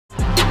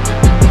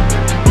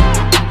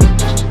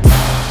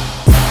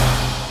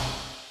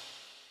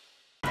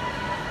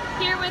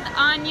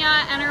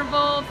Anja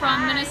Enervold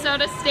from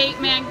Minnesota State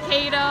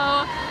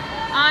Mankato.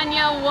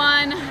 Anja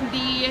won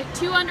the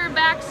 200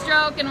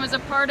 backstroke and was a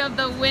part of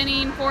the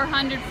winning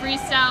 400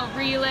 freestyle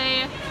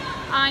relay.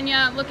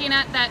 Anja, looking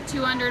at that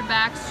 200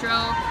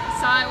 backstroke,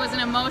 saw it was an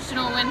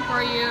emotional win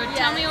for you. Yes.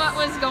 Tell me what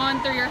was going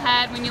through your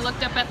head when you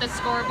looked up at the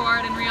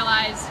scoreboard and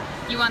realized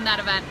you won that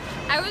event.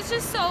 I was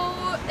just so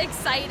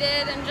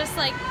excited and just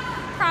like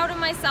proud of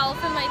myself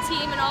and my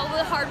team and all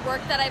the hard work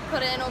that I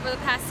put in over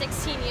the past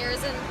 16 years,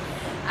 and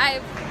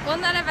I've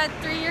won that event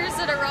 3 years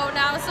in a row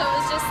now, so it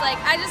was just like,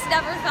 I just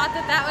never thought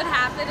that that would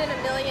happen in a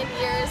million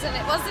years, and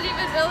it wasn't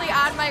even really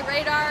on my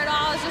radar at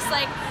all. It was just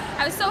like,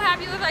 I was so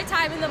happy with my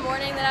time in the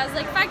morning that I was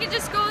like, if I could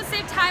just go the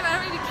same time, I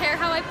don't even care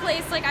how I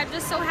place, like I'm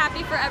just so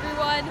happy for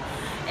everyone.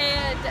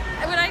 And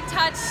when I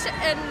touched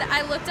and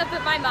I looked up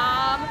at my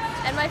mom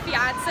and my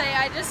fiance,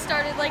 I just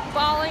started like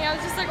bawling. I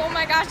was just like, oh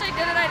my gosh, I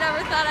did it. I never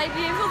thought I'd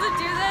be able to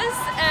do this.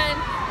 And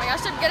oh my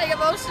gosh, I'm getting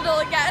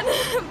emotional again.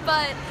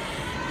 But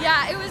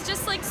yeah, it was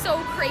just like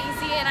so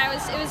crazy, and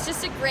it was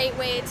just a great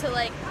way to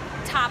like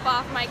top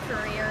off my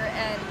career,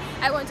 and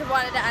I wouldn't have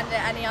wanted to end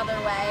it any other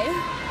way.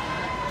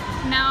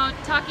 Now,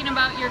 talking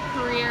about your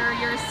career,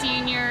 you're a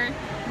senior,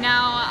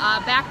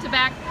 now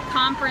back-to-back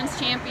conference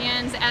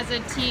champions as a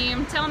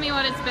team. Tell me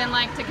what it's been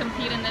like to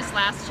compete in this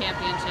last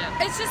championship.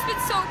 It's just been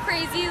so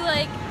crazy.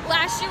 Like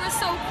last year was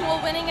so cool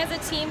winning as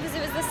a team because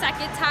it was the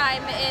second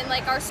time in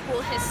like our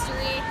school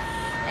history,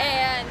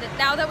 and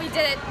now that we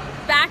did it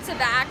back to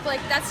back,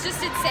 like that's just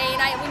insane.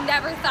 We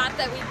never thought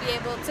that we'd be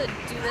able to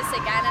do this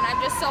again, and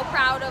I'm just so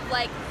proud of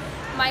like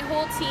my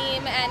whole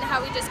team and how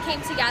we just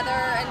came together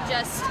and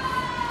just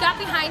got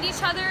behind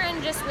each other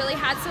and just really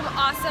had some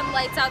awesome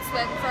lights out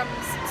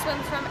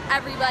swims from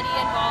everybody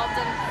involved,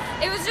 and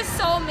it was just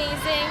so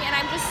amazing, and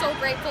I'm just so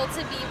grateful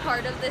to be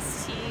part of this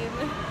team.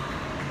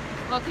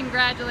 Well,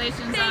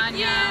 congratulations, Thank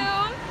Anja.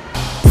 you.